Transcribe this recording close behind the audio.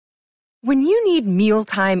When you need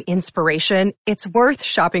mealtime inspiration, it's worth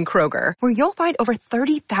shopping Kroger, where you'll find over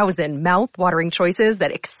 30,000 mouth-watering choices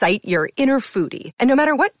that excite your inner foodie. And no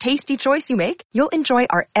matter what tasty choice you make, you'll enjoy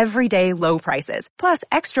our everyday low prices, plus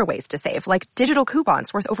extra ways to save, like digital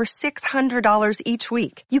coupons worth over $600 each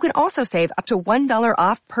week. You can also save up to $1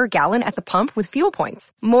 off per gallon at the pump with fuel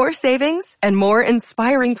points. More savings and more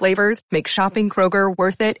inspiring flavors make shopping Kroger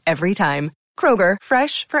worth it every time. Kroger,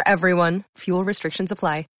 fresh for everyone. Fuel restrictions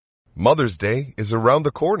apply. Mother's Day is around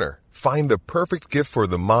the corner. Find the perfect gift for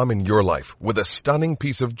the mom in your life with a stunning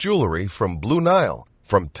piece of jewelry from Blue Nile.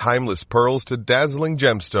 From timeless pearls to dazzling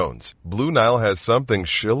gemstones, Blue Nile has something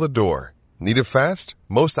she'll adore. Need it fast?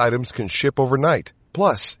 Most items can ship overnight.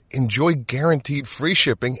 Plus, enjoy guaranteed free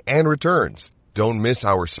shipping and returns. Don't miss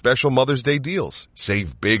our special Mother's Day deals.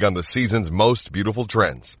 Save big on the season's most beautiful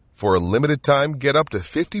trends. For a limited time, get up to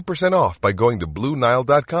 50% off by going to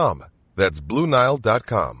BlueNile.com. That's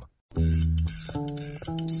BlueNile.com.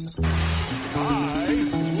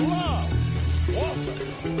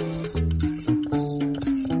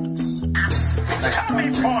 Happy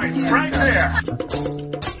point right there. Wow,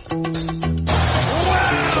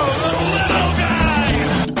 the little guy.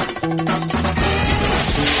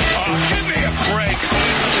 Oh, give me a break.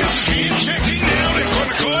 Is he checking now? They're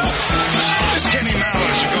going to go. This Kenny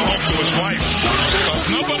Mallett should go home to his wife, because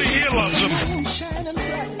nobody here loves him.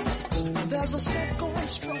 There's a set going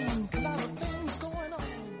strong. A lot of things going on.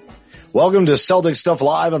 Welcome to Celtics Stuff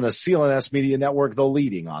Live on the CLNS Media Network, the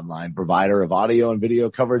leading online provider of audio and video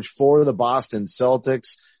coverage for the Boston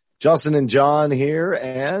Celtics. Justin and John here,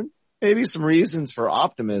 and maybe some reasons for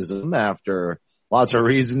optimism after lots of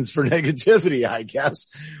reasons for negativity, I guess.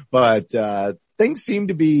 But things seem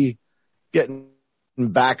to be getting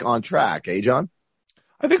back on track, eh, John?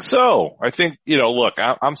 I think so. I think, look,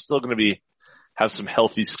 I'm still going to have some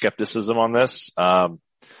healthy skepticism on this.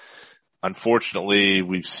 Unfortunately,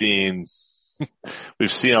 we've seen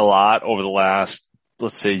a lot over the last,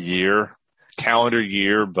 let's say, calendar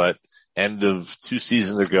year, but end of 2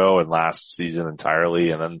 seasons ago and last season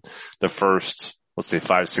entirely. And then the first, let's say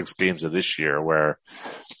 5-6 games of this year where,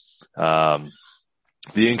 the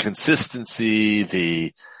inconsistency,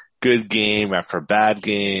 the good game after bad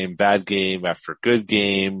game after good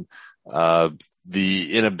game,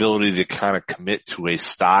 the inability to kind of commit to a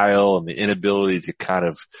style and the inability to kind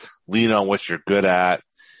of lean on what you're good at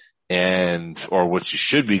or what you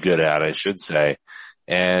should be good at, I should say,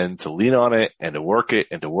 and to lean on it and to work it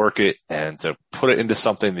and to put it into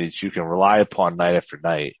something that you can rely upon night after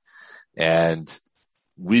night. And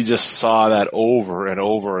we just saw that over and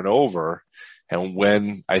over and over. And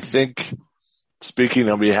when I think, speaking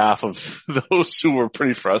on behalf of those who were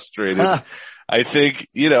pretty frustrated, I think,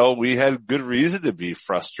 we had good reason to be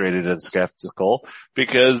frustrated and skeptical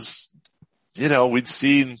because, we'd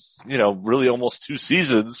seen, really almost 2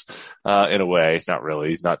 seasons, in a way,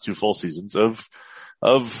 not 2 full seasons of,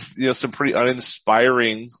 some pretty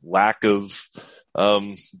uninspiring lack of,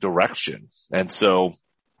 direction. And so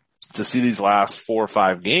to see these last 4 or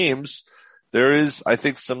 5 games, there is, I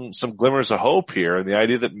think, some glimmers of hope here, and the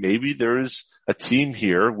idea that maybe there is a team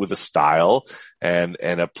here with a style and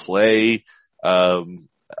a play, a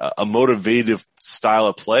motivative style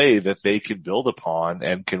of play that they can build upon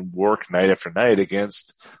and can work night after night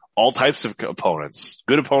against all types of opponents,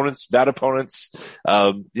 good opponents, bad opponents.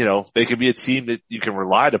 They can be a team that you can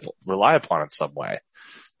rely upon in some way.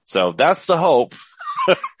 So that's the hope.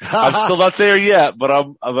 I'm still not there yet, but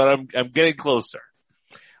I'm getting closer.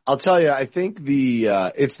 I'll tell you, I think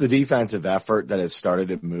it's the defensive effort that has started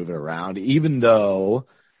to move it around, even though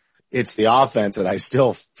it's the offense that I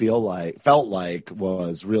still felt like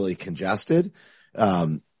was really congested.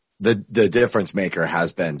 The difference maker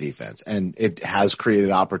has been defense, and it has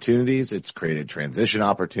created opportunities. It's created transition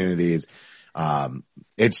opportunities.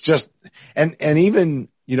 It's just, and even,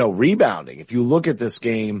 rebounding. If you look at this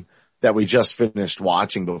game that we just finished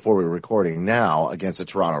watching before we were recording now against the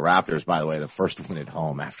Toronto Raptors, by the way, the first win at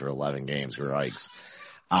home after 11 games, yikes.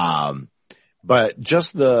 But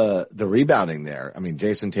just the rebounding there. I mean,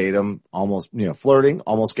 Jason Tatum almost, flirting,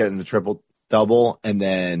 almost getting the triple double. And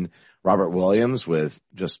then Robert Williams with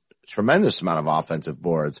just tremendous amount of offensive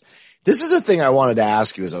boards. This is the thing I wanted to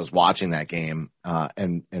ask you as I was watching that game,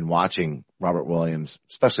 and watching Robert Williams,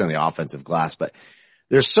 especially on the offensive glass. But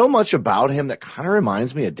there's so much about him that kind of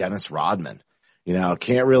reminds me of Dennis Rodman.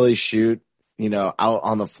 Can't really shoot, out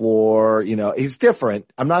on the floor. He's different.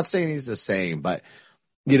 I'm not saying he's the same, but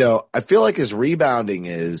I feel like his rebounding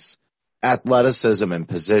is athleticism and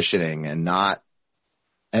positioning and not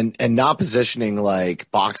positioning like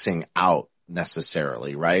boxing out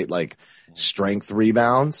necessarily, right? Like strength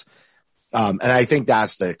rebounds. And I think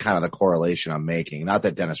that's the kind of the correlation I'm making. Not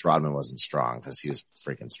that Dennis Rodman wasn't strong, because he was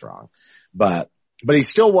freaking strong, but he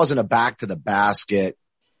still wasn't a back to the basket,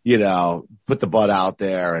 put the butt out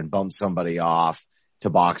there and bump somebody off to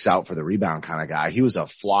box out for the rebound kind of guy. He was a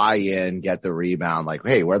fly in, get the rebound, like,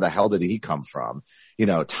 hey, where the hell did he come from?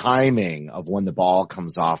 Timing of when the ball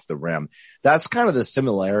comes off the rim. That's kind of the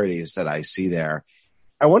similarities that I see there.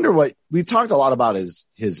 I wonder what we've talked a lot about is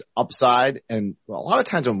his upside. And a lot of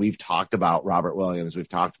times when we've talked about Robert Williams, we've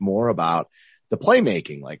talked more about the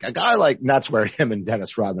playmaking, like a guy like, and that's where him and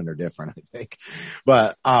Dennis Rodman are different, I think.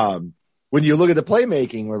 But, when you look at the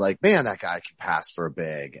playmaking, we're like, man, that guy can pass for a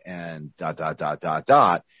big and ... But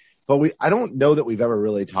I don't know that we've ever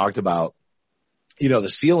really talked about, the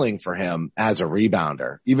ceiling for him as a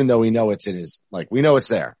rebounder, even though we know it's we know it's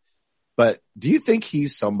there. But do you think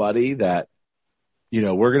he's somebody that,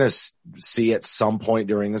 we're going to see at some point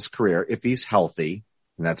during his career, if he's healthy,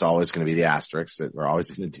 and that's always going to be the asterisk that we're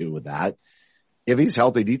always going to do with that. If he's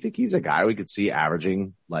healthy, do you think he's a guy we could see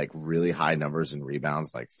averaging like really high numbers in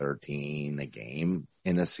rebounds, like 13 a game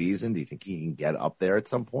in a season? Do you think he can get up there at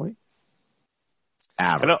some point?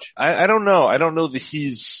 Average. I don't know. I don't know that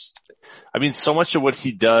so much of what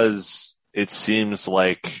he does, it seems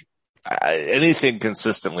like anything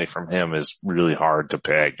consistently from him is really hard to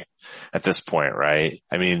peg at this point, right?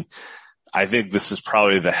 I think this is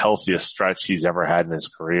probably the healthiest stretch he's ever had in his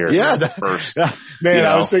career. Yeah. Man,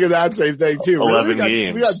 I was thinking that same thing too. 11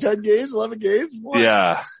 games. We got 10 games, 11 games. What?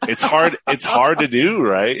 Yeah. It's hard to do,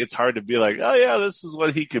 right? It's hard to be like, oh yeah, this is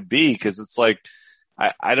what he could be. Cause it's like,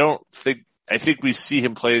 I think we see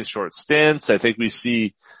him play in short stints. I think we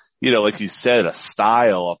see, like you said, a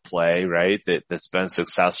style of play, right? That's been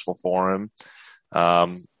successful for him.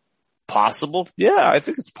 Possible? Yeah, I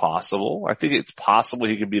think it's possible. I think it's possible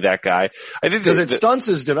he could be that guy. I think because it stunts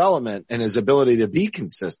his development and his ability to be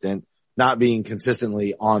consistent, not being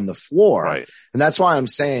consistently on the floor. Right. And that's why I'm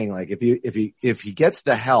saying, like, if he gets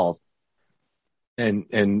the health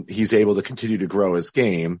and he's able to continue to grow his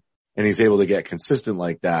game and he's able to get consistent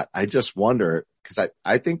like that, I just wonder, because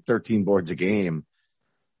I think 13 boards a game,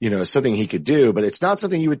 is something he could do, but it's not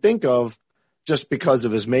something you would think of just because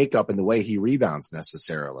of his makeup and the way he rebounds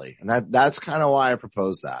necessarily. And that's kind of why I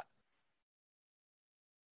propose that.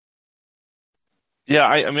 Yeah,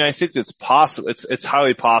 I think it's possible. It's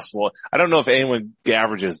highly possible. I don't know if anyone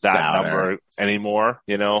averages that number anymore,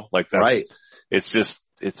 like that's, right.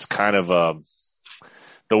 It's kind of,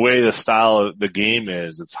 the way the style of the game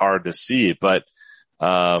is, it's hard to see, but,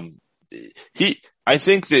 I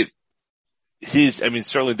think that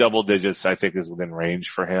certainly double digits, I think, is within range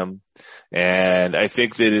for him. And I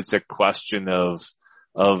think that it's a question of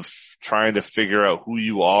trying to figure out who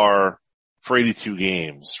you are for 82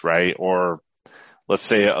 games, right? Or let's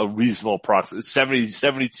say a reasonable approximate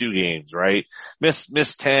 72 games, right?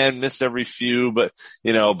 Miss 10, miss every few, but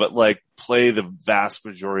like play the vast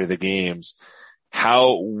majority of the games.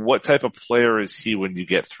 What type of player is he when you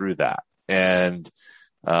get through that? And,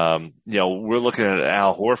 we're looking at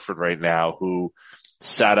Al Horford right now, who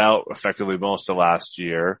sat out effectively most of last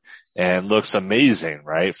year and looks amazing,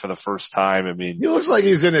 right? For the first time. He looks like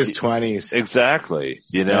he's in his 20s. Exactly.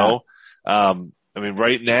 Right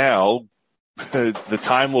now, the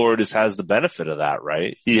Time Lord has the benefit of that,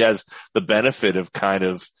 right? He has the benefit of kind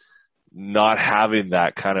of not having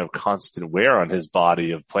that kind of constant wear on his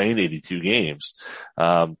body of playing 82 games.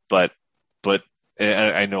 But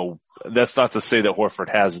I know that's not to say that Horford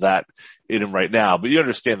has that in him right now, but you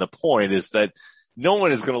understand the point is that no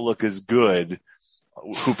one is going to look as good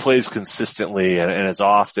who plays consistently and as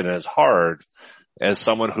often and as hard as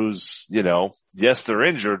someone who's, yes, they're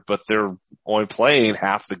injured, but they're only playing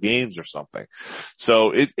half the games or something.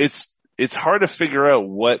 So it's hard to figure out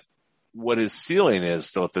what his ceiling is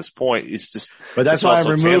still at this point. But that's why I'm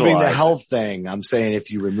removing the health thing. I'm saying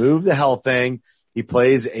if you remove the health thing, he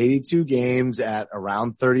plays 82 games at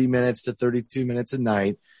around 30 minutes to 32 minutes a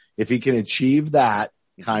night. If he can achieve that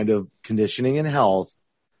kind of conditioning and health,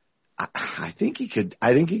 I think he could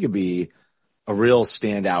be a real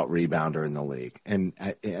standout rebounder in the league. And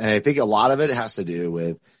I think a lot of it has to do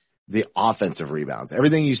with the offensive rebounds.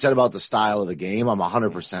 Everything you said about the style of the game, I'm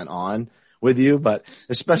 100% on with you, but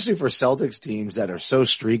especially for Celtics teams that are so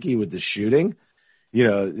streaky with the shooting,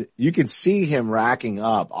 you can see him racking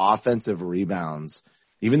up offensive rebounds,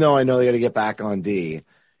 even though I know they got to get back on D.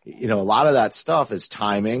 A lot of that stuff is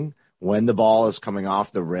timing when the ball is coming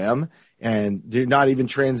off the rim and they're not even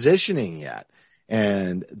transitioning yet.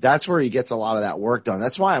 And that's where he gets a lot of that work done.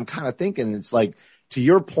 That's why I'm kind of thinking it's like, to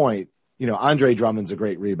your point, Andre Drummond's a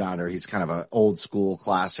great rebounder. He's kind of an old school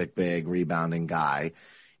classic big rebounding guy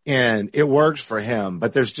and it works for him,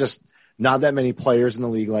 but there's just not that many players in the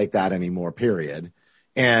league like that anymore, period.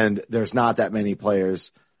 And there's not that many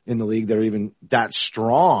players in the league that are even that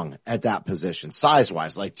strong at that position,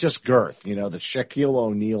 size-wise, like just girth, the Shaquille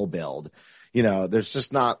O'Neal build. There's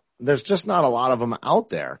just not a lot of them out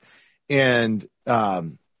there. And,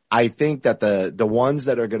 I think that the ones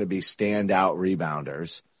that are going to be standout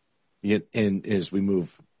rebounders as we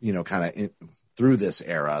move, kind of through this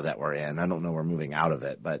era that we're in. I don't know we're moving out of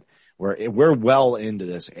it, but we're well into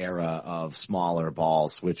this era of smaller ball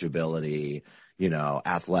switchability,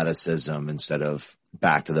 athleticism instead of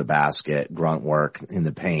back to the basket, grunt work in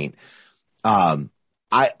the paint.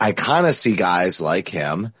 I kind of see guys like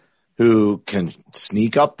him who can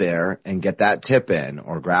sneak up there and get that tip in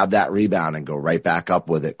or grab that rebound and go right back up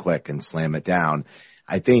with it quick and slam it down.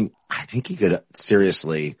 I think he could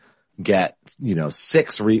seriously get,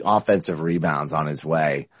 6 offensive rebounds on his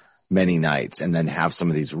way many nights and then have some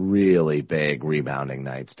of these really big rebounding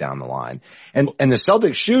nights down the line. And the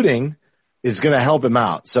Celtics shooting is going to help him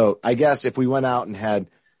out. So I guess if we went out and had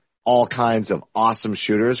all kinds of awesome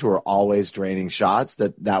shooters who are always draining shots,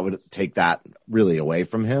 that would take that really away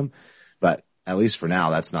from him. But at least for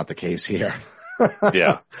now, that's not the case here.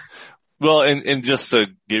 Yeah. Well, and just to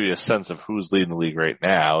give you a sense of who's leading the league right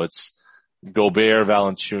now, it's Gobert,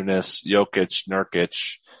 Valanciunas, Jokic,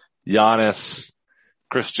 Nurkic, Giannis,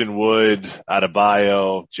 Christian Wood,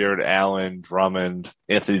 Adebayo, Jared Allen, Drummond,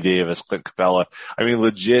 Anthony Davis, Clint Capella. I mean,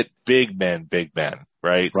 legit big men,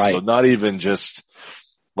 right? Right. So not even just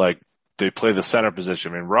like they play the center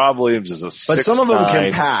position. I mean, Rob Williams is a 6'9". But some of them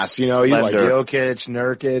can pass, you like slender. Jokic,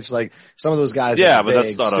 Nurkic, like some of those guys. Yeah, that but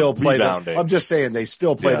that's not still play rebounding. I'm just saying they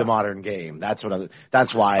still play the modern game. That's why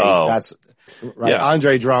that's right. Yeah.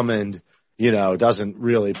 Andre Drummond, doesn't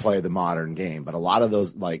really play the modern game, but a lot of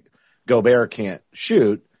those like Gobert can't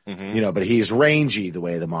shoot, but he's rangy the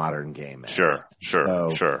way the modern game is.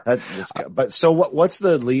 Sure. But so what's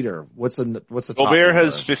the leader? What's the top Gobert number?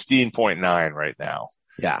 has 15.9 right now.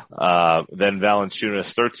 Yeah. Then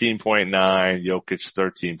Valanciunas 13.9, Jokic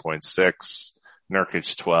 13.6,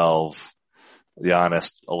 Nurkic 12,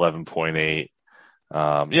 Giannis 11.8.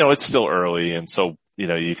 It's still early. And so,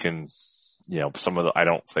 you can, I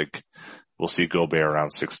don't think we'll see Gobert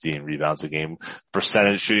around 16 rebounds a game.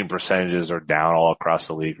 Shooting percentages are down all across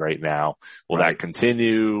the league right now. Will that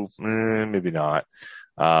continue? Maybe not.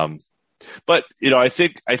 But, I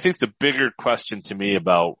think the bigger question to me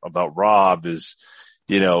about Rob is,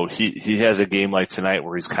 he has a game like tonight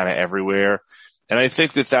where he's kind of everywhere. And I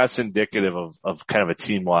think that's indicative of kind of a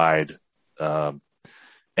team-wide,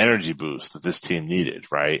 energy boost that this team needed,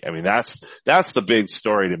 right? I mean, that's the big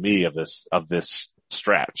story to me of this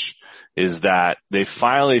stretch is that they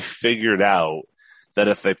finally figured out that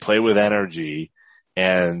if they play with energy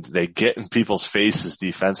and they get in people's faces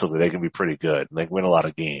defensively, they can be pretty good. They can win a lot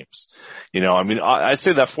of games. I'd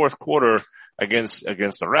say that fourth quarter against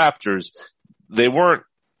the Raptors, they weren't,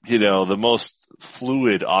 the most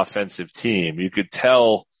fluid offensive team. You could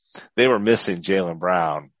tell they were missing Jaylen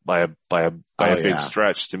Brown by a big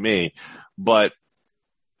stretch to me, but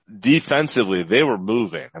defensively they were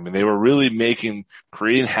moving. I mean, they were really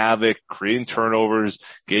creating havoc, creating turnovers,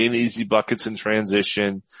 getting easy buckets in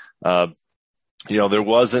transition. There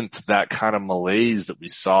wasn't that kind of malaise that we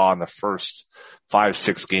saw in the first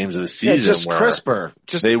 5-6 games of the season. Yeah, just crisper.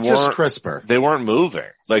 Just crisper. They weren't moving.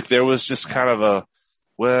 Like there was just kind of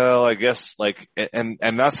I guess and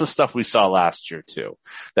that's the stuff we saw last year too.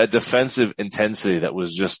 That defensive intensity that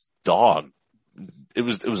was just dog. It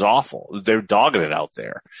was awful. They were dogging it out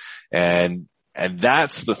there. And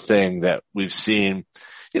that's the thing that we've seen.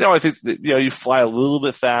 I think that, you fly a little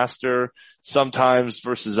bit faster sometimes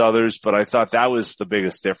versus others, but I thought that was the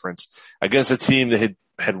biggest difference against a team that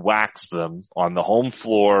had waxed them on the home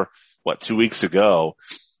floor, 2 weeks ago.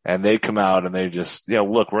 And they come out and they just,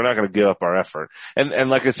 look, we're not going to give up our effort. And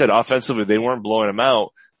like I said, offensively, they weren't blowing them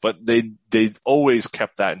out, but they always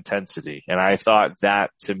kept that intensity. And I thought that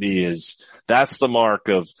to me that's the mark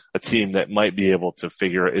of a team that might be able to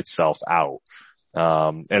figure itself out.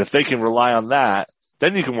 And if they can rely on that,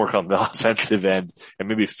 then you can work on the offensive end and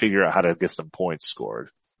maybe figure out how to get some points scored.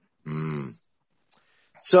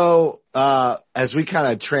 So, as we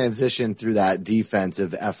kind of transition through that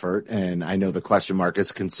defensive effort, and I know the question mark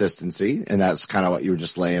is consistency, and that's kind of what you were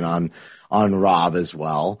just laying on Rob as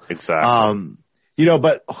well. Exactly.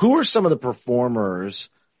 But who are some of the performers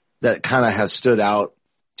that kind of has stood out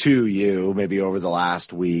to you maybe over the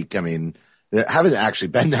last week? I mean, there haven't actually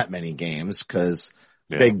been that many games because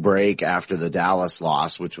big break after the Dallas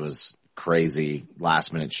loss, which was crazy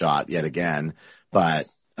last minute shot yet again. But,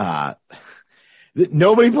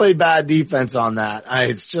 Nobody played bad defense on that.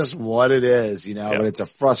 It's just what it is, but it's a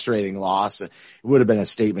frustrating loss. It would have been a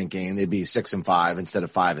statement game. They'd be 6-5 instead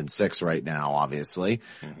of 5-6 right now, obviously.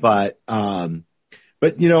 Mm-hmm.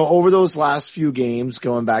 But over those last few games,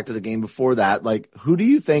 going back to the game before that, like, who do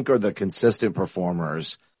you think are the consistent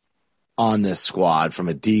performers on this squad from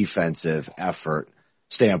a defensive effort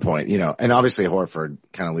standpoint? And obviously Horford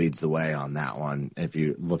kind of leads the way on that one. If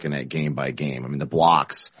you're looking at game by game, I mean, the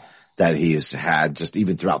blocks that he's had just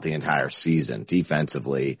even throughout the entire season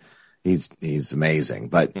defensively, he's amazing.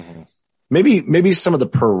 But maybe some of the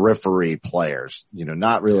periphery players,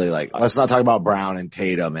 not really like, let's not talk about Brown and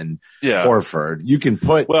Tatum and Horford. You can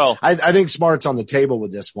put, I think Smart's on the table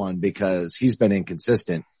with this one because he's been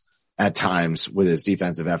inconsistent at times with his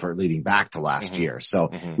defensive effort leading back to last year. So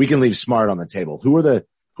we can leave Smart on the table. Who are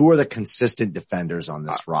the consistent defenders on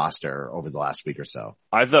this roster over the last week or so?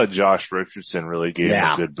 I thought Josh Richardson really gave him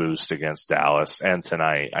a good boost against Dallas and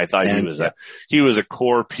tonight. I thought he was a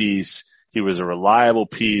core piece. He was a reliable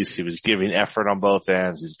piece. He was giving effort on both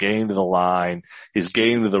ends. He's getting to the line. He's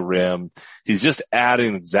getting to the rim. He's just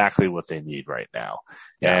adding exactly what they need right now.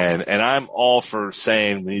 Yeah. And I'm all for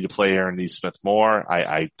saying we need to play Aaron Nesmith more.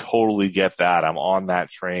 I totally get that. I'm on that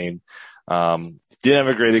train. Did have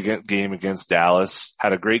a great game against Dallas.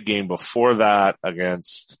 Had a great game before that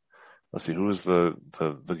against, let's see, who was the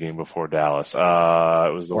game before Dallas? It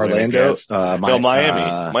was the Orlando,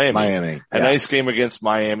 Miami. A nice game against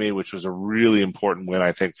Miami, which was a really important win,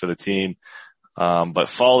 I think, for the team. But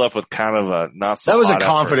followed up with kind of a not so. That was a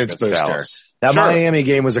confidence booster. Dallas. That Miami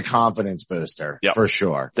game was a confidence booster for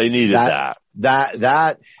sure. They needed that.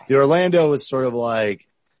 The Orlando was sort of like,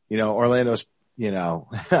 Orlando's,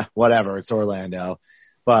 whatever, it's Orlando.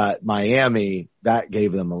 But Miami, that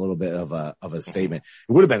gave them a little bit of a statement.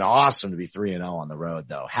 It would have been awesome to be 3-0 on the road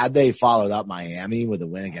though. Had they followed up Miami with a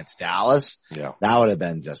win against Dallas, that would have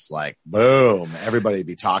been just like, boom. Everybody would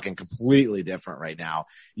be talking completely different right now.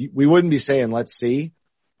 We wouldn't be saying, let's see.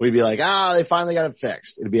 We'd be like, they finally got it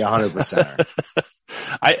fixed. It'd be 100%.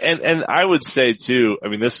 I would say too, I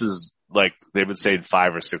mean, this is like they've been saying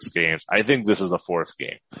 5 or 6 games. I think this is the 4th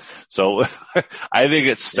game. So I think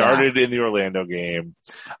it started in the Orlando game.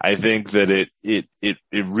 I think that it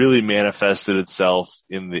really manifested itself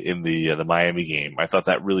in the Miami game. I thought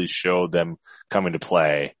that really showed them coming to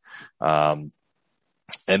play. And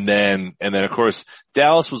then of course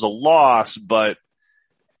Dallas was a loss, but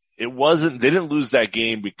they didn't lose that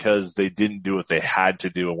game because they didn't do what they had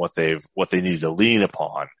to do and what they needed to lean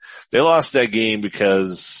upon. They lost that game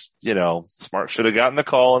because, Smart should have gotten the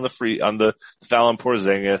call on the foul on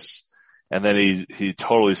Porzingis, and then he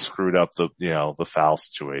totally screwed up the foul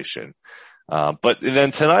situation. But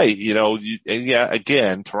then tonight,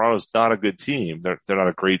 again, Toronto's not a good team. They're not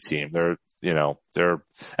a great team. They're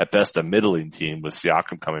at best a middling team with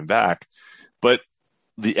Siakam coming back, but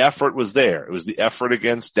the effort was there. It was the effort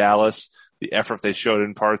against Dallas, the effort they showed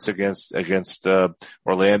in parts against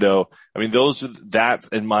Orlando. I mean, that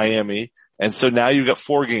in Miami. And so now you've got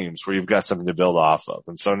 4 games where you've got something to build off of.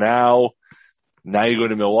 And so now you go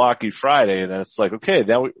to Milwaukee Friday, and then it's like, okay,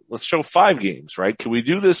 now let's show 5 games, right? Can we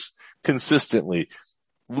do this consistently?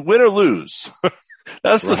 Win or lose?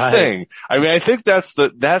 That's the thing. I mean, I think that's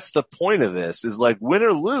the point of this is like win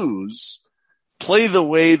or lose, play the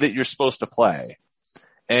way that you're supposed to play.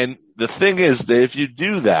 And the thing is that if you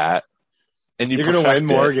do that and you're going to win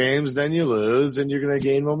more games than you lose and you're going to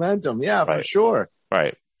gain momentum. Yeah, for sure.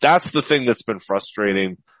 Right. That's the thing that's been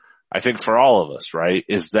frustrating, I think, for all of us, right?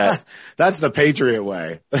 Is that that's the Patriot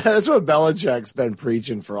way. That's what Belichick's been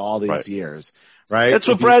preaching for all these years, right? That's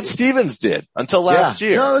what Brad Stevens did until last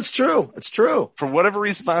year. No, that's true. It's true. For whatever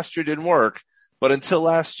reason, last year didn't work, but until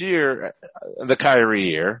last year, the Kyrie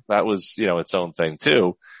year, that was, its own thing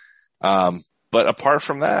too. But apart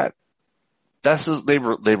from that, they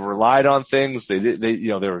relied on things. They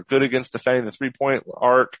were good against defending the 3-point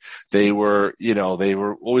arc. They were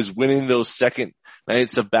always winning those second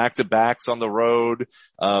nights of back-to-backs on the road.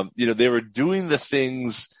 They were doing the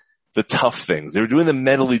things, the tough things. They were doing the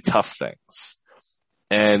mentally tough things.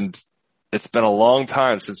 And it's been a long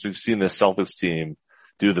time since we've seen this Celtics team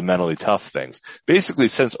do the mentally tough things. Basically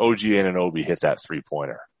since OG Anunoby hit that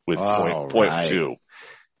 3-pointer with point 2.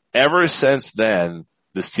 Ever since then,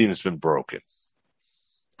 this team has been broken.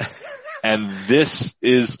 And this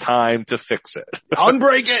is time to fix it.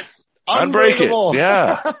 Unbreak it. Unbreakable.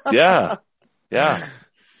 Yeah. All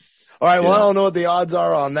right. Well, I don't know what the odds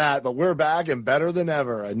are on that, but we're back and better than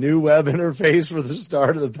ever. A new web interface for the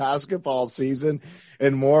start of the basketball season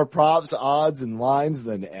and more props, odds, and lines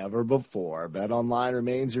than ever before. BetOnline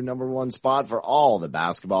remains your number one spot for all the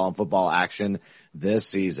basketball and football action this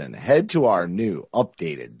season. Head to our new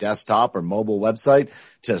updated desktop or mobile website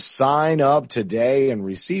to sign up today and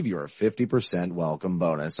receive your 50% welcome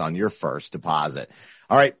bonus on your first deposit.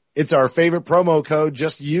 All right. It's our favorite promo code.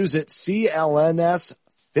 Just use it,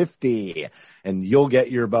 CLNS50, and you'll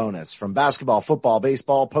get your bonus from basketball, football,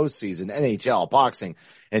 baseball, postseason, NHL, boxing,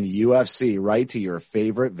 and UFC right to your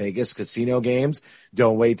favorite Vegas casino games.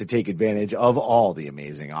 Don't wait to take advantage of all the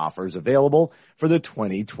amazing offers available for the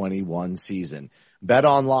 2021 season.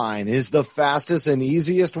 BetOnline is the fastest and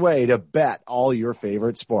easiest way to bet all your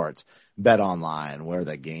favorite sports. BetOnline, where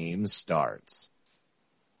the game starts.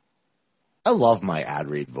 I love my ad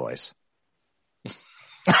read voice.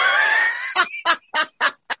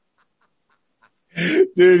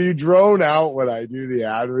 Dude, you drone out when I do the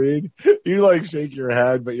ad read. You like shake your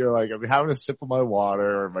head, but you're like, I'm having a sip of my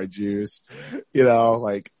water or my juice,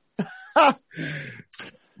 at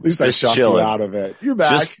least I shut you out of it. You're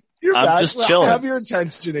back. You're I'm back. Just chilling. I have your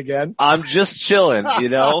attention again. I'm just chilling,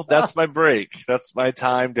 that's my break. That's my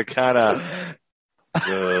time to kind of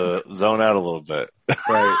zone out a little bit.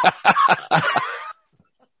 Right.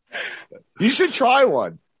 You should try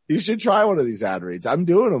one. You should try one of these ad reads. I'm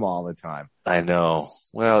doing them all the time. I know.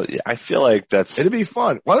 Well, I feel like it'd be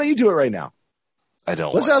fun. Why don't you do it right now? I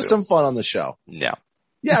don't. Let's have some fun on the show. No.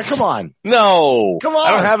 Yeah, come on. No. Come on.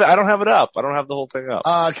 I don't have it up. I don't have the whole thing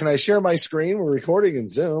up. Can I share my screen? We're recording in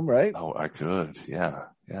Zoom, right? Oh, I could. Yeah.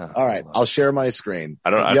 All right. I'll share my screen.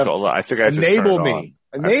 I think I have to enable turn it me.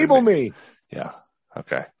 On. Enable me. Yeah.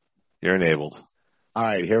 Okay. You're enabled. All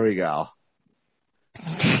right. Here we go.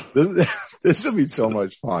 This will be so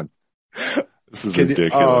much fun. This is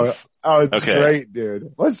ridiculous. It's great,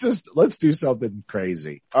 dude. Let's do something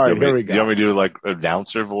crazy. All right, here we go. Do you want me to do like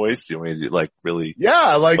announcer voice? Do you want me to do like really?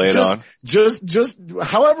 Yeah, like lay it on? just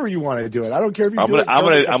however you want to do it. I don't care if you I'm do gonna it.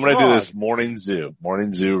 I'm gonna do this morning zoo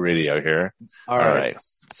radio here. All right.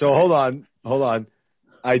 So hold on.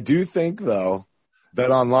 I do think though that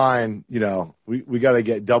online, we got to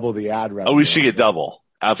get double the ad revenue. Oh, we should get double.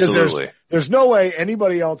 Absolutely. There's no way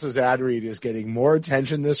anybody else's ad read is getting more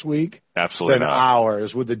attention this week than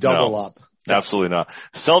ours with the double up. Absolutely not.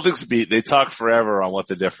 Celtics beat, they talk forever on what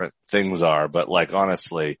the different things are, but like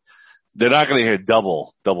honestly, they're not going to hear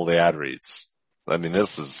double the ad reads. I mean,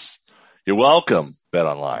 you're welcome,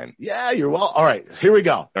 BetOnline. Yeah, you're well. All right, here we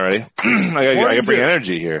go. All right. I gotta bring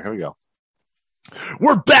energy here. Here we go.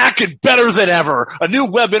 We're back and better than ever. A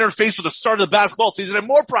new web interface for the start of the basketball season and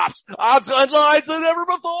more props, odds, and lines than ever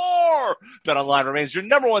before. BetOnline remains your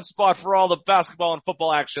number one spot for all the basketball and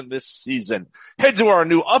football action this season. Head to our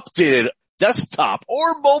new updated desktop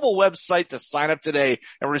or mobile website to sign up today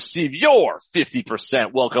and receive your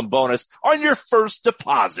 50% welcome bonus on your first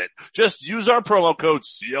deposit. Just use our promo code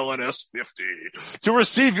CLNS50 to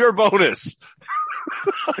receive your bonus.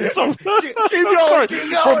 Keep going.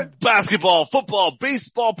 From basketball, football,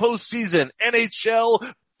 baseball, postseason,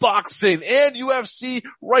 NHL, boxing, and UFC,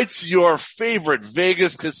 right to your favorite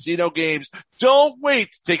Vegas casino games. Don't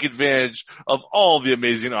wait to take advantage of all the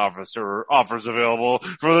amazing offers available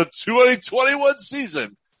for the 2021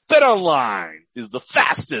 season. BetOnline is the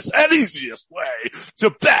fastest and easiest way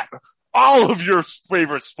to bet all of your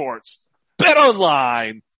favorite sports.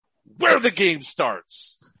 BetOnline, where the game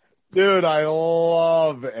starts. Dude, I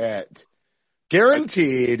love it.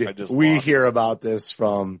 Guaranteed we hear about this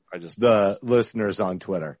from the listeners on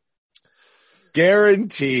Twitter.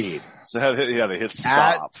 Guaranteed. So they hit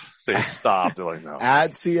stop. They hit stop. They're like, no.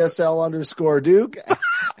 At CSL_Duke,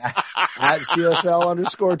 at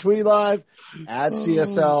CSL _Tweety Live, at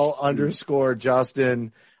CSL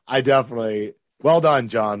 _Justin. Well done,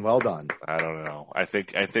 John. Well done. I don't know. I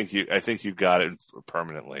think you got it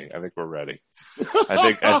permanently. I think we're ready.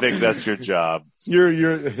 I think that's your job.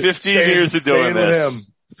 You're 15 years of doing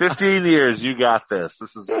this. 15 years. You got this.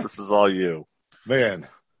 This is all you. Man,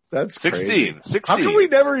 that's 16. 16. How come we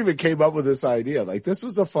never even came up with this idea? Like this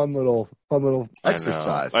was a fun little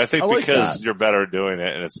exercise. I think because you're better doing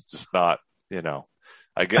it and it's just not,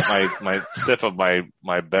 I get my sip of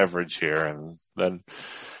my beverage here and then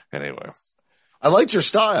anyway. I liked your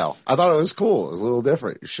style. I thought it was cool. It was a little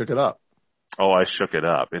different. You shook it up. Oh, I shook it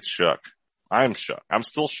up. It shook. I'm shook. I'm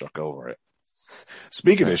still shook over it.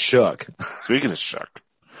 Speaking of shook.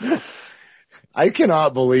 I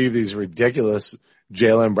cannot believe these ridiculous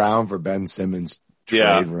Jaylen Brown for Ben Simmons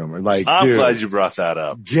trade rumor. Like, I'm glad you brought that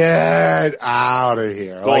up. Get out of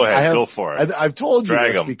here. Go ahead. Go for it. I've told you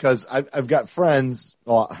this because I've got friends.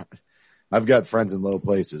 Well, I've got friends in low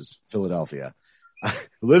places, Philadelphia.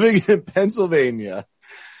 Living in Pennsylvania,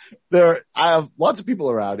 I have lots of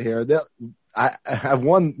people around here. I have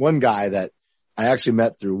one guy that I actually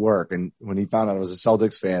met through work, and when he found out I was a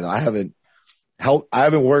Celtics fan, I haven't I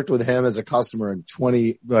haven't worked with him as a customer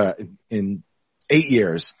in 8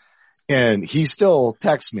 years. And he still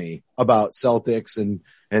texts me about Celtics and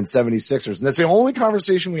 76ers. And that's the only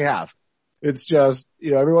conversation we have. It's just,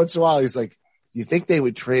 every once in a while he's like, do you think they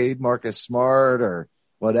would trade Marcus Smart or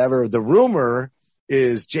whatever? The rumor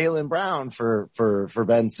is Jaylen Brown for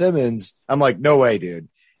Ben Simmons. I'm like, no way, dude.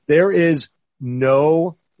 There is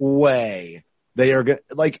no way they are going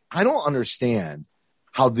to, I don't understand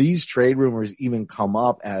how these trade rumors even come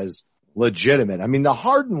up as legitimate. I mean, the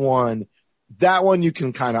Harden one, that one you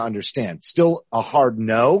can kind of understand. Still a hard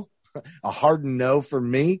no for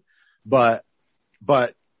me, but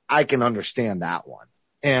I can understand that one.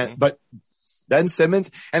 But Ben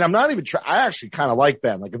Simmons, and I'm not even I actually kind of like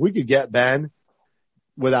Ben. Like if we could get Ben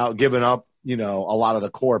without giving up, a lot of the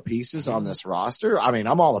core pieces on this roster, I mean,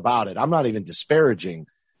 I'm all about it. I'm not even disparaging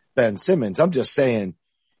Ben Simmons. I'm just saying,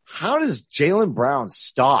 how does Jaylen Brown's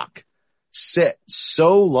stock sit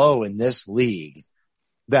so low in this league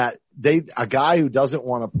that a guy who doesn't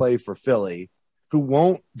want to play for Philly, who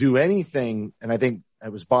won't do anything, and I think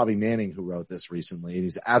it was Bobby Manning who wrote this recently, and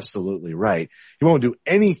he's absolutely right. He won't do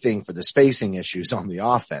anything for the spacing issues on the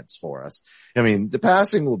offense for us. I mean, the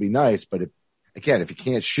passing will be nice, but if you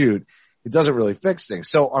can't shoot, it doesn't really fix things.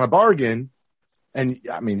 So on a bargain, and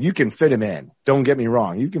I mean, you can fit him in. Don't get me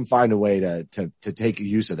wrong. You can find a way to take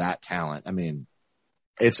use of that talent. I mean,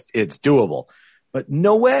 it's doable, but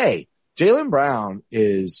no way. Jaylen Brown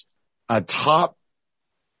is a top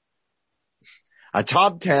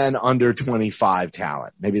 10 under 25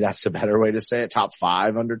 talent. Maybe that's a better way to say it. Top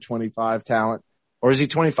 5 under 25 talent. Or is he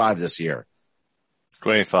 25 this year?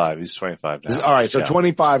 25. He's 25 now. All right. So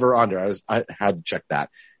 25 or under. I had to check that.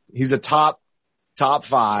 He's a top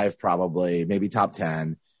 5, probably, maybe top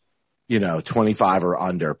 10, 25 or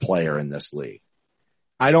under player in this league.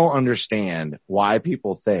 I don't understand why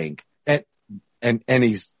people think, and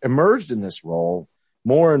he's emerged in this role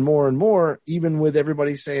more and more and more, even with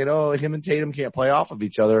everybody saying, oh, him and Tatum can't play off of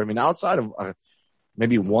each other. I mean, outside of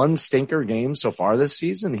maybe one stinker game so far this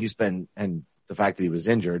season, and the fact that he was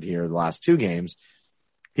injured here the last 2 games,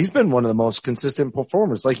 he's been one of the most consistent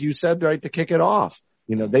performers. Like you said, right, to kick it off.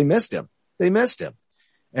 They missed him.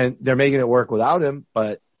 And they're making it work without him.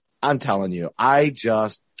 But I'm telling you, I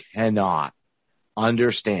just cannot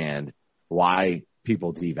understand why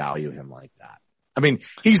people devalue him like that. I mean,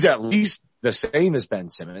 he's at least the same as Ben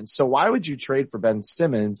Simmons. So why would you trade for Ben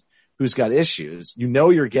Simmons, who's got issues?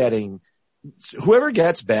 You're getting whoever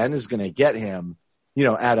gets Ben is going to get him,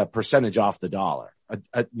 at a percentage off the dollar,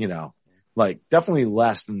 definitely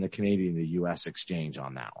less than the Canadian to US exchange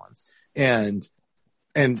on that one.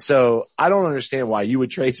 And so I don't understand why you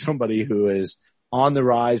would trade somebody who is on the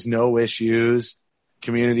rise, no issues,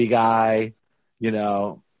 community guy,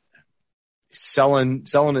 selling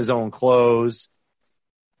his own clothes.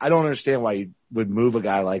 I don't understand why you would move a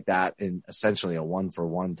guy like that in essentially a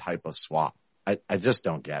 1-for-1 type of swap. I just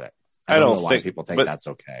don't get it. I don't know why people think that's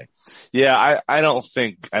okay. Yeah, I don't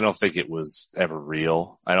think it was ever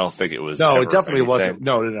real. I don't think it was. No, it definitely wasn't.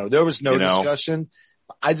 No. There was no discussion.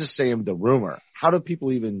 I just say the rumor. How do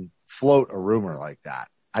people even float a rumor like that?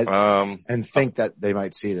 And think that they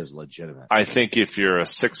might see it as legitimate. I think if you're a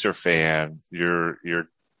Sixer fan, you're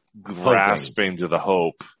grasping to the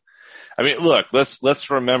hope. I mean, look, let's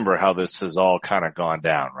remember how this has all kind of gone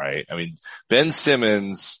down, right? I mean, Ben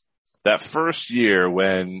Simmons, that first year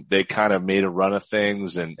when they kind of made a run of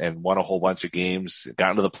things and won a whole bunch of games, got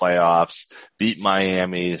into the playoffs, beat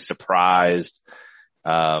Miami, surprised,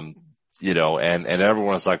 and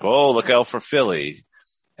everyone's like, oh, look out for Philly.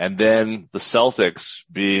 And then the Celtics,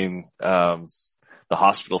 being the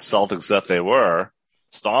hospital Celtics that they were,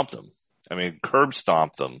 stomped them. I mean, curb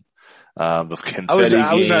stomped them. The confetti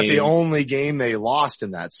I was at the only game they lost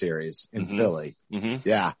in that series in Philly. Mm-hmm.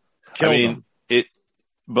 Yeah. Killed them.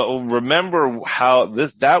 But remember how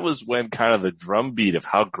that was when kind of the drumbeat of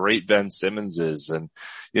how great Ben Simmons is. And,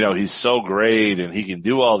 he's so great and he can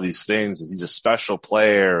do all these things and he's a special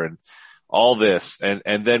player and all this.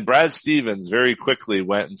 And then Brad Stevens very quickly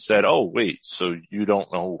went and said, oh, wait, so you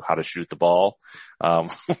don't know how to shoot the ball?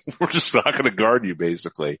 We're just not going to guard you,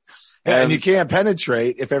 basically. And you can't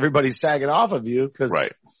penetrate if everybody's sagging off of you because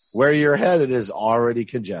where you're headed is already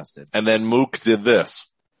congested. And then Mook did this.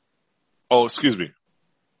 Oh, excuse me.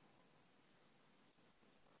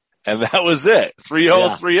 And that was it.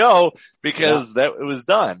 3-0, 3-0, because it was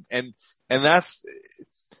done. And that's,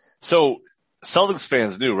 so Celtics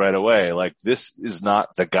fans knew right away, like, this is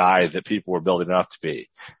not the guy that people were building up to be.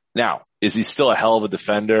 Now, is he still a hell of a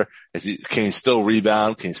defender? Can he still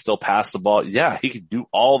rebound? Can he still pass the ball? Yeah, he can do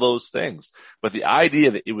all those things. But the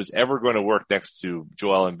idea that it was ever going to work next to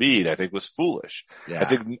Joel Embiid, I think was foolish. Yeah. I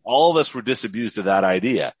think all of us were disabused of that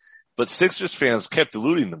idea. But Sixers fans kept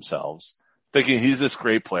deluding themselves, thinking he's this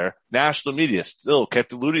great player. National media still kept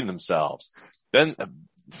deluding themselves. Then,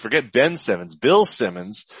 forget Ben Simmons. Bill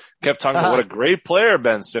Simmons kept talking about what a great player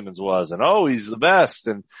Ben Simmons was, and he's the best.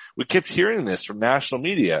 And we kept hearing this from national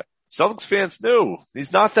media. Celtics fans knew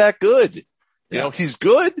he's not that good. You know, he's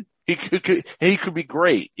good. He could be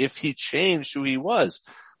great if he changed who he was.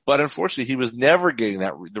 But unfortunately, he was never getting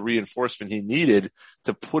the reinforcement he needed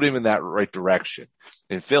to put him in that right direction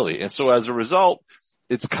in Philly. And so as a result,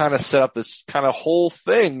 it's kind of set up this kind of whole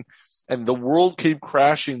thing, and the world came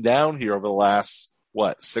crashing down here over the last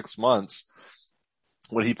 6 months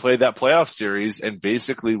when he played that playoff series and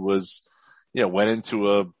basically was, went into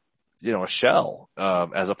a shell,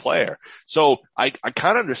 as a player. So I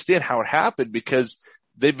kind of understand how it happened, because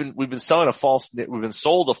we've been sold a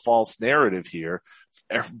false narrative here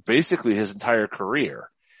basically his entire career,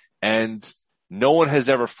 and no one has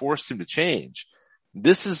ever forced him to change.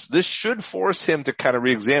 This should force him to kind of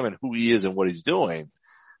reexamine who he is and what he's doing.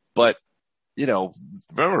 But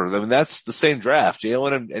remember, that's the same draft,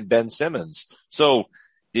 Jalen and Ben Simmons. So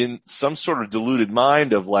in some sort of deluded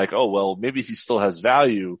mind of like, maybe he still has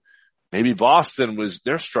value. Maybe Boston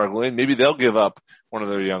they're struggling. Maybe they'll give up one of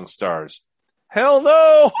their young stars. Hell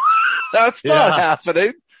no! That's not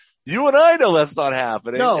happening. You and I know that's not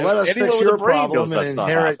happening. No, let us Anyone fix with a your brain problem knows and that's not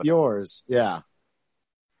inherit happening. yours. Yeah.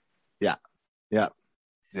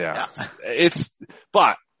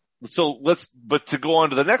 But to go on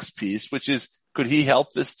to the next piece, which is, could he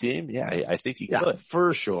help this team? Yeah, I think he could.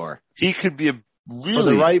 For sure. He could be a really for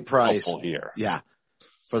the right price here. Yeah.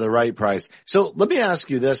 For the right price. So let me ask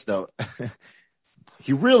you this though.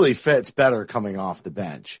 He really fits better coming off the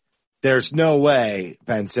bench. There's no way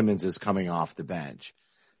Ben Simmons is coming off the bench.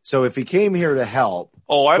 So if he came here to help.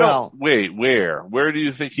 Wait, where do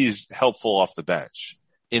you think he's helpful off the bench?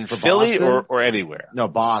 In Philly or anywhere? No,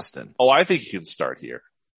 Boston. I think he can start here.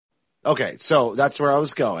 Okay. So that's where I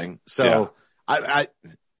was going. So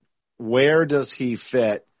where does he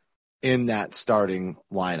fit in that starting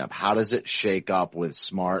lineup? How does it shake up with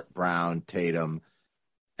Smart, Brown, Tatum,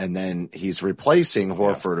 and then he's replacing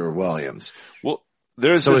Horford or Williams? Well,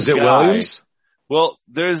 is it Williams? Well,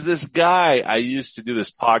 there's this guy I used to do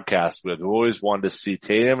this podcast with who always wanted to see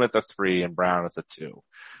Tatum at the 3 and Brown at the 2.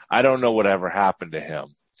 I don't know whatever happened to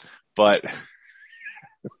him, but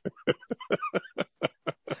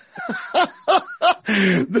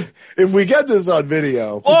if we get this on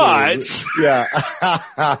video, what? Yeah.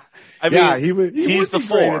 He's the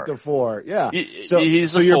 4. Great at the 4. Yeah. So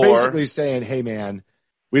you're basically saying, hey man,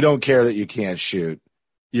 we don't care that you can't shoot.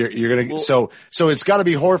 You're going to, so it's got to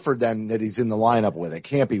be Horford then that he's in the lineup with. It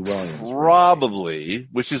can't be Williams. Probably,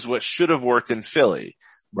 which is what should have worked in Philly.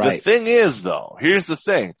 Right. The thing is though, here's the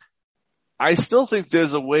thing. I still think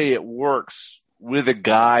there's a way it works with a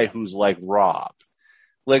guy who's like Rob.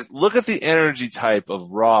 Like, look at the energy type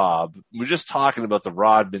of Rob. We're just talking about the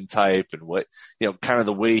Rodman type and what, kind of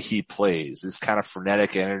the way he plays. This kind of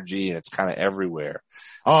frenetic energy, and it's kind of everywhere.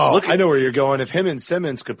 Oh, I know where you're going. If him and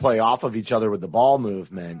Simmons could play off of each other with the ball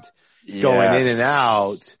movement, going in and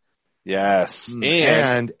out. Yes.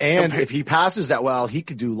 And if he passes that well, he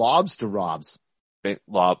could do lobs to Robs.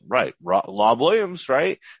 Lob Williams,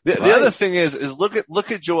 right? The other thing is look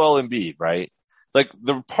at Joel Embiid, right? Like,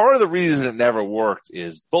 the part of the reason it never worked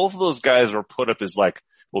is both of those guys were put up as like,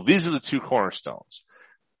 well, these are the 2 cornerstones.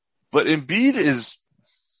 But Embiid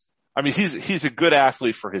he's a good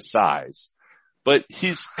athlete for his size, but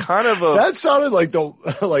he's kind of that sounded like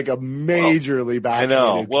a majorly bad. I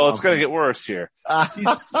know. Well, it's going to get worse here.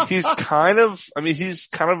 He's kind of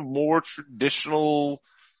more traditional,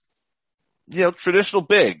 traditional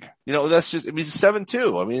big. That's just, he's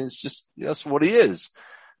 7'2". It's just, that's what he is.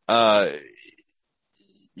 I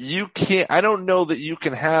don't know that you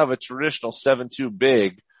can have a traditional 7'2"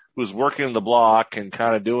 big who's working the block and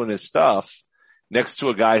kind of doing his stuff next to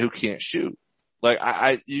a guy who can't shoot. Like,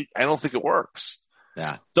 I don't think it works.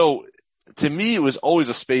 Yeah. So to me, it was always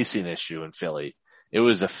a spacing issue in Philly. It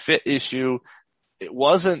was a fit issue. It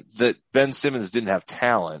wasn't that Ben Simmons didn't have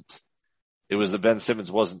talent. It was that Ben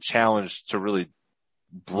Simmons wasn't challenged to really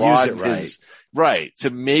broaden to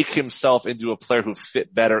make himself into a player who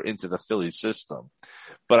fit better into the Philly system.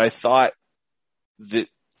 But I thought that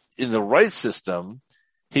in the right system,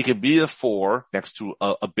 he could be the 4 next to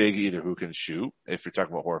a big either who can shoot, if you're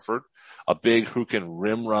talking about Horford, a big who can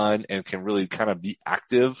rim run and can really kind of be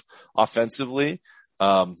active offensively.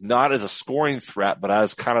 not as a scoring threat, but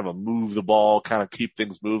as kind of a move the ball, kind of keep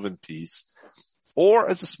things moving piece, or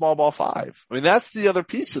as a small ball 5. I mean, that's the other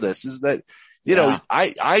piece of this is that, you know,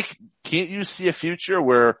 I can't you see a future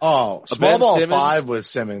where small ball Simmons, 5 with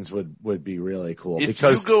Simmons would be really cool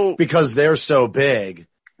because they're so big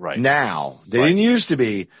now. They didn't used to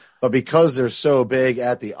be, but because they're so big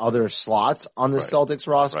at the other slots on the Celtics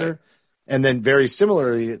roster, and then very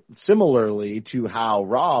similarly to how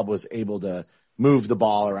Rob was able to move the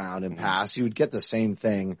ball around and pass, you would get the same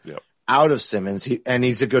thing out of Simmons.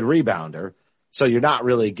 He's a good rebounder, so you're not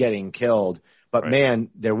really getting killed. But man,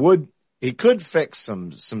 he could fix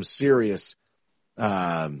some serious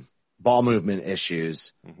ball movement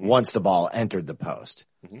issues once the ball entered the post.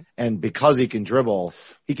 And because he can dribble,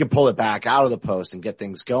 he can pull it back out of the post and get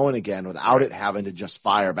things going again without it having to just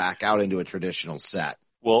fire back out into a traditional set.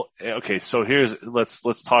 Well, okay, so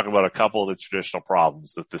let's talk about a couple of the traditional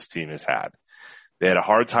problems that this team has had. They had a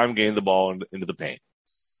hard time getting the ball into the paint.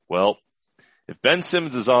 Well, if Ben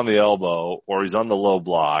Simmons is on the elbow or he's on the low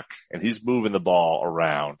block and he's moving the ball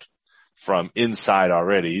around from inside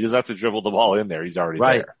already, he doesn't have to dribble the ball in there. He's already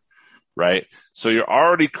there. Right? So you're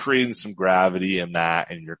already creating some gravity in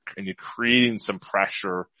that, and you're creating some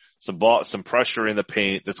pressure, some pressure in the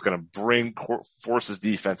paint that's going to forces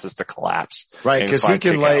defenses to collapse. Right. Cause he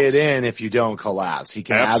can lay it in if you don't collapse. He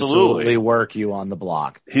can absolutely work you on the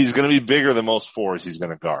block. He's going to be bigger than most 4s he's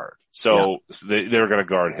going to guard. So they're going to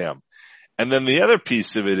guard him. And then the other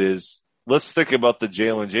piece of it is, let's think about the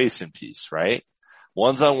Jalen Jason piece, right?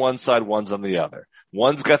 One's on one side, one's on the other.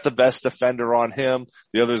 One's got the best defender on him.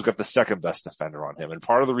 The other's got the second best defender on him. And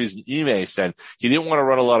part of the reason Ime said he didn't want to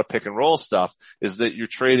run a lot of pick and roll stuff is that you're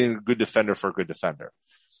trading a good defender for a good defender.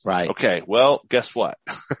 Right. Okay. Well, guess what?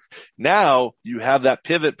 Now you have that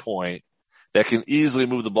pivot point that can easily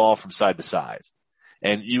move the ball from side to side.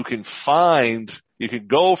 And you can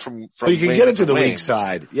go from you can get it to the weak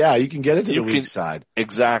side. Yeah, you can get it to the weak side.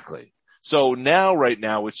 Exactly. So right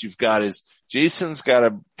now, what you've got is Jason's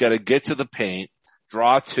got to get to the paint,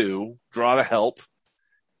 draw the help,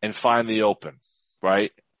 and find the open,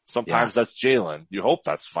 right? Sometimes that's Jalen. You hope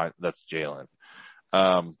that's Jalen.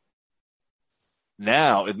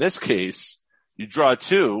 Now, in this case, you draw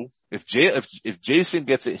 2. If Jason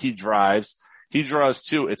gets it, he drives. He draws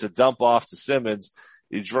 2. It's a dump off to Simmons.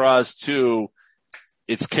 He draws 2.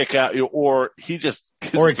 It's kick out, or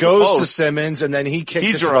it goes to Simmons and then he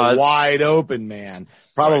kicks it to the wide open man.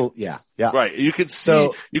 Probably, yeah. Right. You can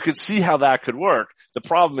see how that could work. The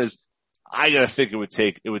problem is, I gotta think it would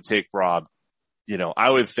take Rob. You know, I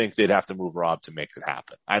would think they'd have to move Rob to make it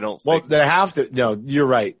happen. They have to. No, you're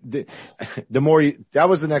right. That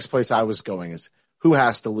was the next place I was going is who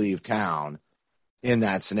has to leave town in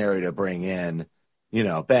that scenario to bring in,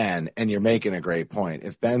 Ben, and you're making a great point.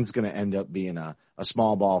 If Ben's going to end up being a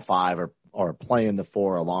small ball 5 or playing the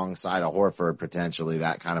 4 alongside a Horford, potentially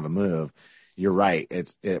that kind of a move, you're right.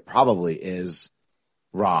 It probably is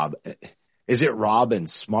Rob. Is it Rob and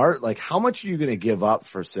Smart? Like, how much are you going to give up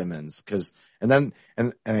for Simmons? And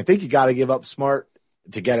I think you got to give up Smart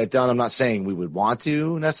to get it done. I'm not saying we would want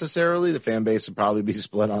to necessarily. The fan base would probably be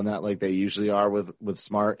split on that like they usually are with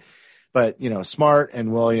Smart. But, Smart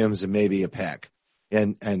and Williams and maybe a pick.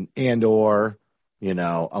 or,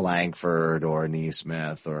 a Langford or a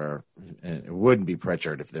Neesmith it wouldn't be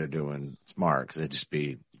Pritchard if they're doing Smart because it'd just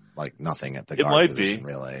be like nothing at the guard position,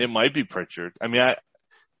 really. It might be Pritchard. I mean,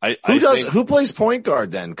 who plays point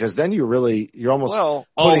guard then? Because then you're almost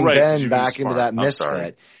putting Ben back into that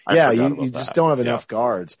misfit. Yeah, you just don't have enough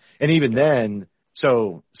guards. And even then,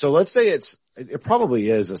 so let's say it probably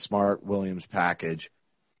is a Smart Williams package,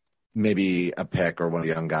 maybe a pick or one of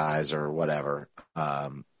the young guys or whatever,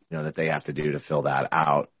 that they have to do to fill that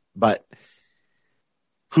out. But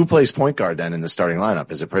who plays point guard then in the starting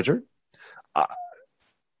lineup? Is it Pritchard?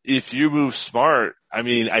 If you move Smart, I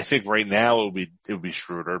mean, I think right now it would be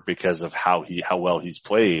Schroeder because of how well he's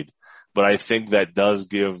played. But I think that does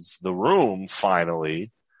give the room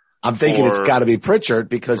finally. I'm thinking it's got to be Pritchard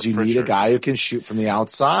because you need a guy who can shoot from the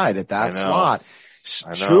outside at that slot.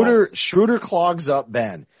 Schroeder clogs up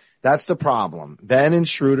Ben. That's the problem. Ben and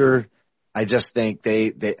Schroeder, I just think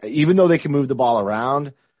they even though they can move the ball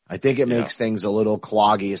around, I think it makes things a little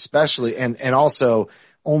cloggy, especially and also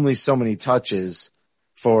only so many touches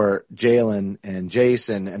for Jalen and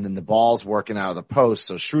Jason, and then the ball's working out of the post.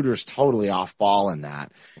 So Schroeder's totally off ball in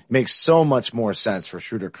that. It makes so much more sense for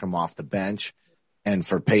Schroeder to come off the bench and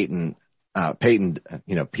for Peyton,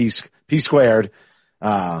 P squared,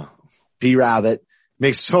 P Rabbit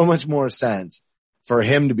makes so much more sense for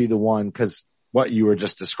him to be the one. Cause what you were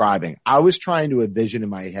just describing, I was trying to envision in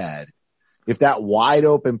my head if that wide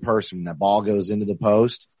open person, that ball goes into the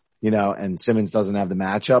post, and Simmons doesn't have the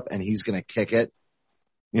matchup and he's going to kick it,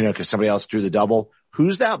 cause somebody else drew the double,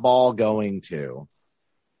 who's that ball going to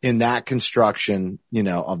in that construction,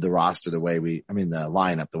 of the roster, the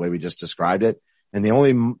lineup, the way we just described it. And the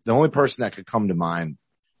only person that could come to mind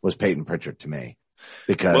was Peyton Pritchard to me,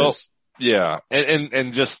 because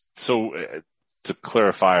and just so to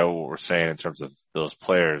clarify what we're saying in terms of those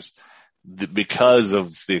players, because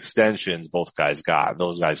of the extensions both guys got,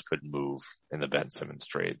 those guys couldn't move in the Ben Simmons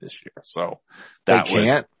trade this year. So that they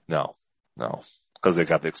can't? No, because they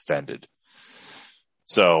got extended.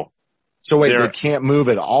 So wait, they can't move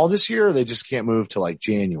at all this year, or they just can't move to like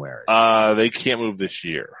January? They can't move this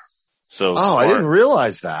year. So I didn't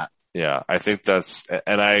realize that. Yeah, I think that's,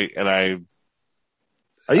 Are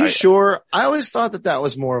you sure? I always thought that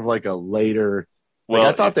was more of like a later,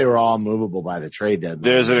 I thought they were all movable by the trade deadline.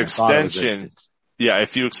 There's an extension. Yeah,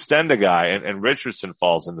 if you extend a guy, and Richardson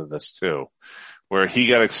falls into this too, where he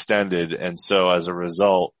got extended, and so as a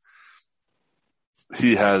result,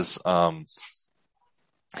 he has I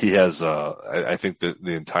think the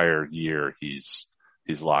entire year he's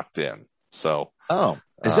locked in. So. Oh,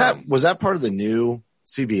 was that part of the new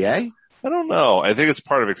CBA? I don't know. I think it's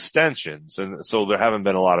part of extensions. And so there haven't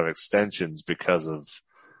been a lot of extensions because of,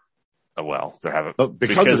 there haven't. But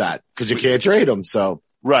because of that, because you can't trade them. So.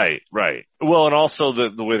 Right. Well, and also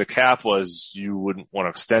the way the cap was, you wouldn't want to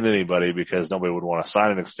extend anybody because nobody would want to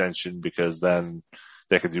sign an extension because then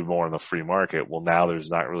they could do more in the free market. Well, now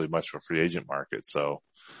there's not really much of a free agent market. So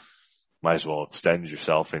might as well extend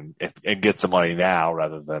yourself and get the money now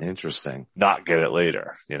rather than not get it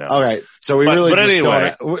later, Okay. So we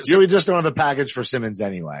just don't have a package for Simmons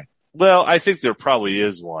anyway. Well, I think there probably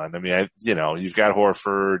is one. I mean, you've got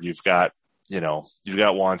Horford, you've got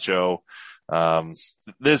Juancho.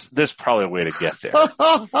 There's probably a way to get there.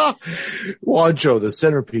 Juancho, the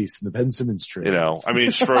centerpiece in the Ben Simmons trade.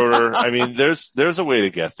 Schroeder. There's a way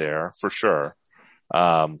to get there for sure.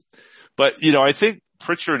 But I think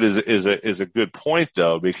Pritchard is a good point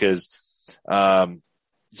though, because,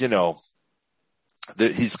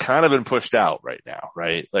 he's kind of been pushed out right now,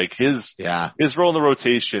 right? Like his role in the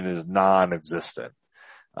rotation is non-existent.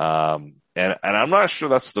 And I'm not sure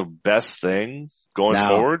that's the best thing going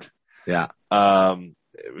forward. Yeah. Kind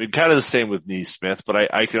of the same with Neesmith, but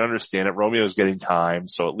I can understand it. Romeo's getting time,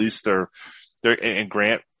 so at least and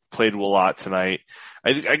Grant played a lot tonight.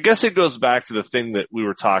 I guess it goes back to the thing that we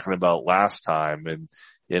were talking about last time, and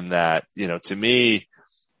in that, to me,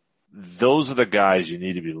 those are the guys you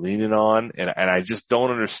need to be leaning on, and I just don't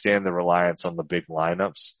understand the reliance on the big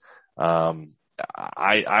lineups.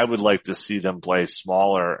 I would like to see them play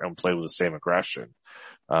smaller and play with the same aggression.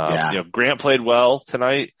 Grant played well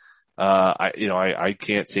tonight. I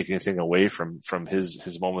can't take anything away from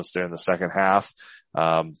his moments there in the second half.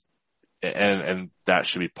 And that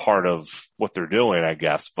should be part of what they're doing, I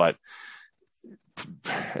guess. But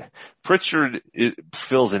Pritchard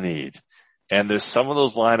fills a need. And there's some of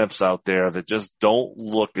those lineups out there that just don't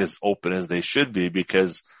look as open as they should be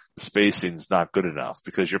because the spacing's not good enough,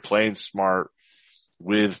 because you're playing smart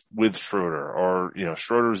with Schroeder, or,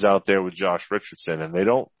 Schroeder's out there with Josh Richardson, and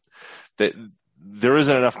there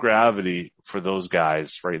isn't enough gravity for those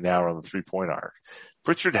guys right now on the 3-point arc.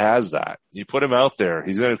 Pritchard has that. You put him out there,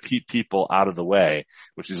 he's going to keep people out of the way,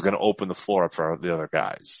 which is going to open the floor up for the other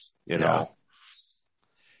guys, know?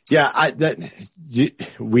 Yeah.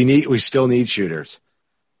 We still need shooters.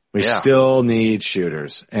 We still need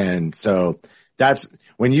shooters. And so that's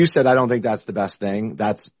when you said, I don't think that's the best thing.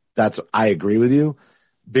 I agree with you,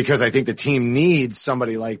 because I think the team needs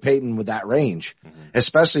somebody like Peyton with that range,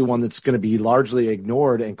 especially one that's going to be largely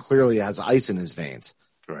ignored and clearly has ice in his veins.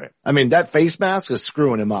 Right. I mean, that face mask is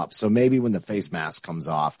screwing him up. So maybe when the face mask comes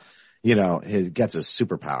off, he gets his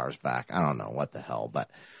superpowers back. I don't know what the hell, but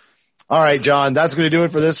all right, John, that's going to do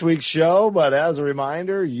it for this week's show. But as a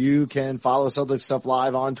reminder, you can follow Celtics Stuff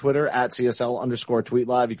Live on Twitter at CSL_tweet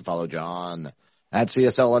live. You can follow John at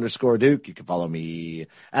CSL_Duke. You can follow me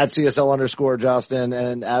at CSL_Justin.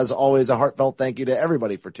 And as always, a heartfelt thank you to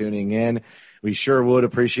everybody for tuning in. We sure would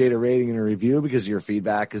appreciate a rating and a review, because your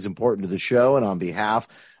feedback is important to the show. And on behalf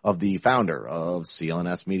of the founder of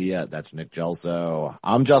CLNS Media, that's Nick Gelso,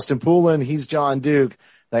 I'm Justin Poulin. He's John Duke.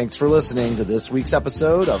 Thanks for listening to this week's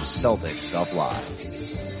episode of Celtics Stuff Live.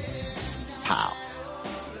 Pow.